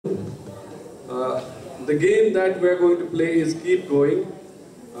the game that we are going to play is Keep Going.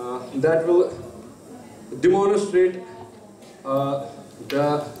 That will demonstrate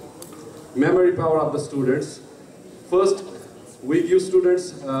the memory power of the students. First, we give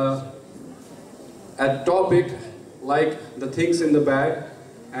students a topic like the things in the bag,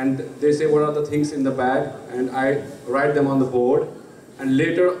 and they say what are the things in the bag, and I write them on the board, and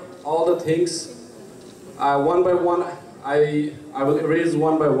later all the things one by one I will erase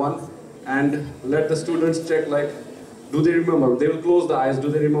one by one and let the students check, like, do they remember? They will close the eyes. Do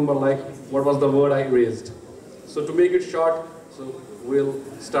they remember, like, what was the word I erased? So to make it short, so we'll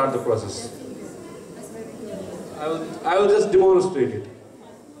start the process. I will just demonstrate it.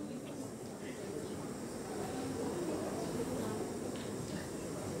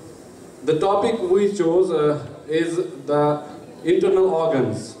 The topic we chose is the internal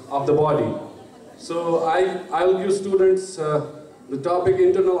organs of the body. So I will give students the topic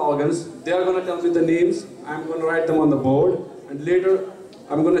internal organs. They are going to tell me the names. I'm going to write them on the board, and later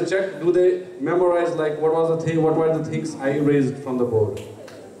I'm going to check, do they memorize, like, what was the thing, what were the things I erased from the board.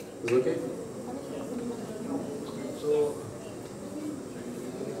 Is it okay? So,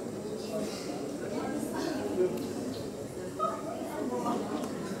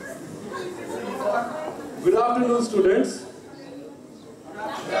 good afternoon, students.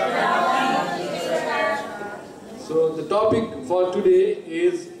 So the topic for today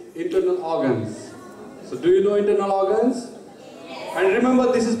is internal organs. So do you know internal organs? And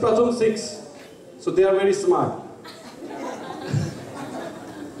remember, this is Pratham 6, so they are very smart.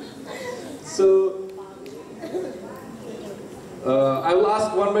 So I will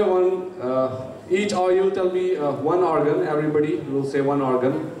ask one by one. Each or you will tell me one organ. Everybody will say one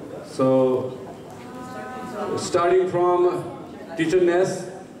organ. So starting from teacher Ness.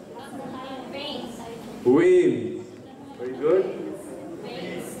 Vein. Very good.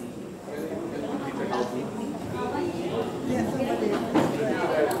 Teacher, help me.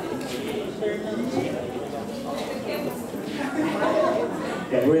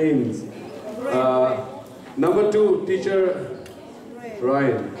 Brains. Number 2, teacher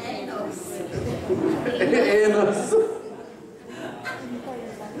Ryan. Anus.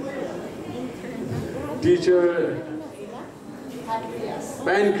 Teacher Pancreas.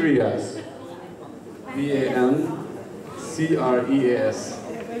 Pancreas.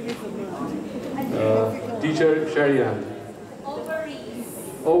 Teacher Sherri Ann.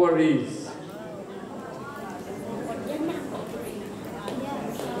 Ovaries.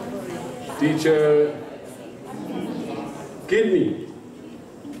 Teacher Kidney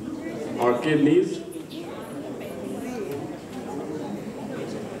or kidneys.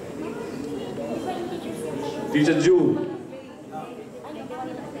 Teacher June.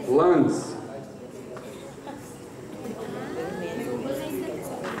 Lungs.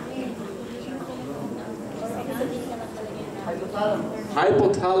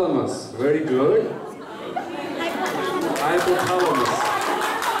 Hypothalamus. Very good. Hypothalamus.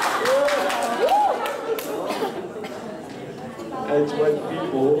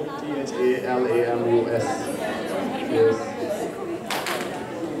 H-Y-P-O-T-H-A-L-A-M-U-S. Yes.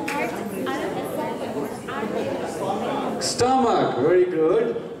 Stomach. Very good.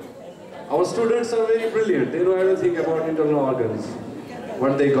 Our students are very brilliant. They know everything about internal organs.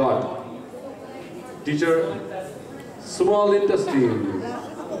 What they got. Teacher, small intestines.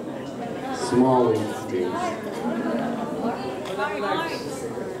 Small intestines.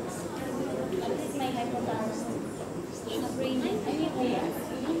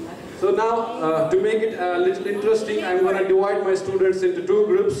 So now, to make it a little interesting, I'm going to divide my students into 2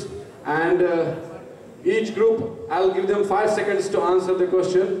 groups, and each group, I'll give them 5 seconds to answer the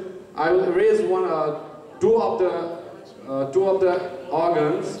question. I will erase two of the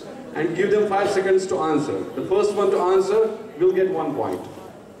organs and give them 5 seconds to answer. The first one to answer will get 1 point.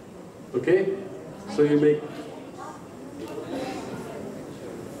 Okay? So you make.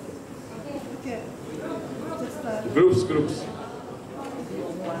 Groups.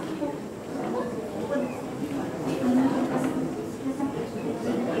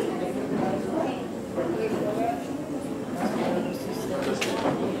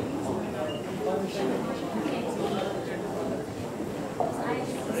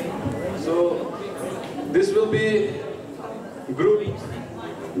 So this will be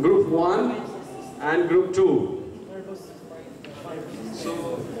group 1 and group 2.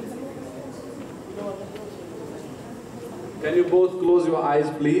 So can you both close your eyes,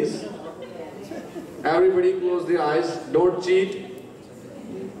 please? Everybody close their eyes. Don't cheat.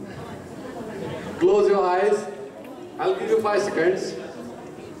 Close your eyes. I'll give you 5 seconds.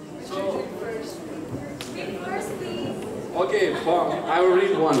 So, okay, I will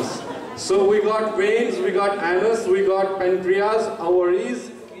read once. So we got veins, we got anus, we got pancreas,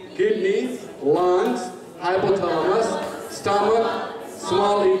 ovaries, kidneys, lungs, hypothalamus, stomach,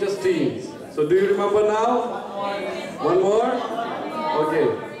 small intestines. So do you remember now? One more? Okay.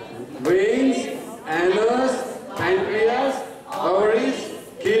 Veins, anus, pancreas, ovaries,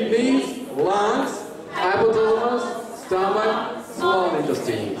 kidneys, lungs, hypothalamus, stomach, small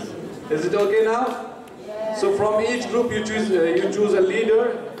intestines. Is it okay now? So from each group you choose a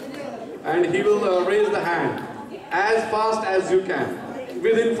leader, and he will raise the hand as fast as you can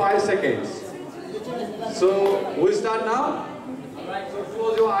within 5 seconds. So we'll start now. Alright, so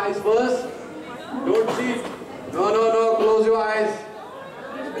close your eyes first. Don't cheat. No, close your eyes.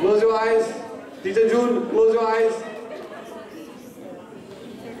 Close your eyes. Teacher June, close your eyes.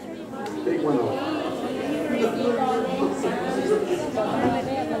 Take one out.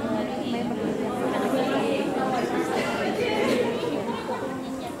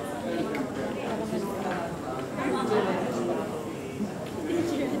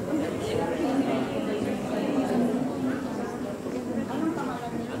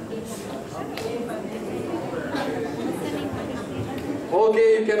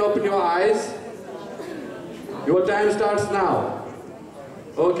 Okay, you can open your eyes. Your time starts now.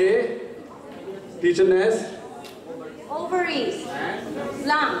 Okay. Teacher Ness. Ovaries.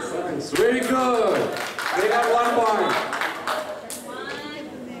 Lungs. It's very good. They got 1 point.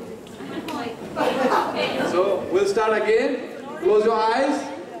 So we'll start again. Close your eyes.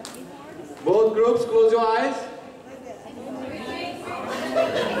 Both groups, close your eyes.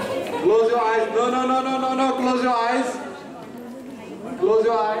 Close your eyes. No. Close your eyes. Close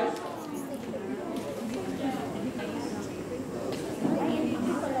your eyes.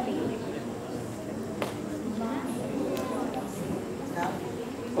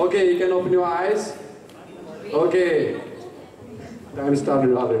 Okay, you can open your eyes. Okay. Time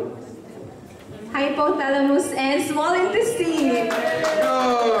started already. Hypothalamus and small intestine.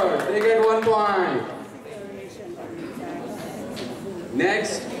 Good. They get 1 point.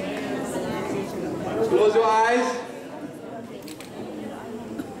 Next. Close your eyes.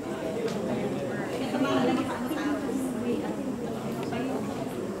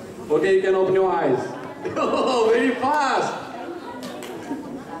 Okay, you can open your eyes. Oh, very fast.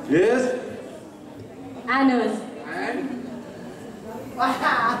 Yes? Anus. And?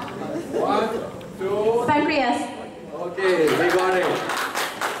 1, 2. Pancreas. Okay, we got it.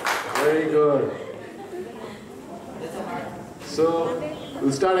 Very good. So,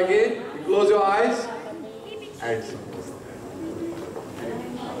 we'll start again. You close your eyes. And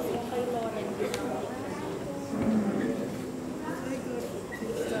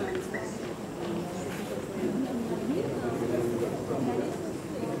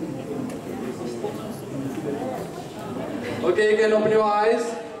okay, you can open your eyes.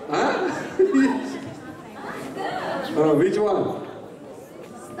 Huh? Which one?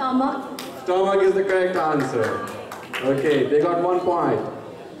 Stomach. Stomach is the correct answer. Okay, they got 1 point.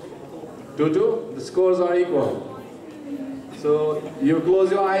 2-2. The scores are equal. So you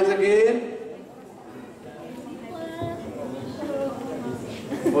close your eyes again.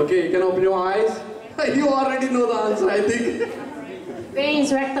 Okay, you can open your eyes. You already know the answer, I think.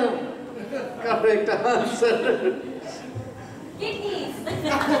 Veins, rectum. Correct answer. Kidneys.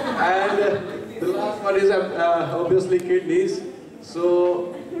 And the last one is obviously kidneys.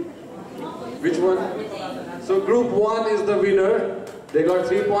 So, which one? So group 1 is the winner. They got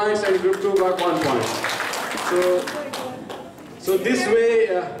 3 points and group 2 got 1 point. So this way,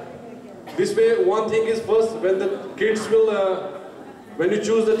 one thing is first, when the kids will, when you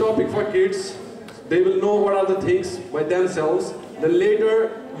choose the topic for kids, they will know what are the things by themselves. Then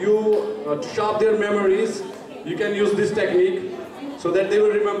later, you sharp their memories. You can use this technique so that they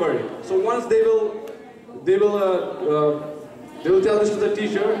will remember it. So once they will tell this to the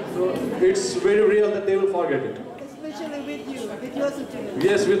teacher. So it's very real that they will forget it. Especially with you, with your subject.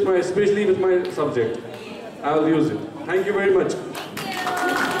 Yes, especially with my subject. I will use it. Thank you very much.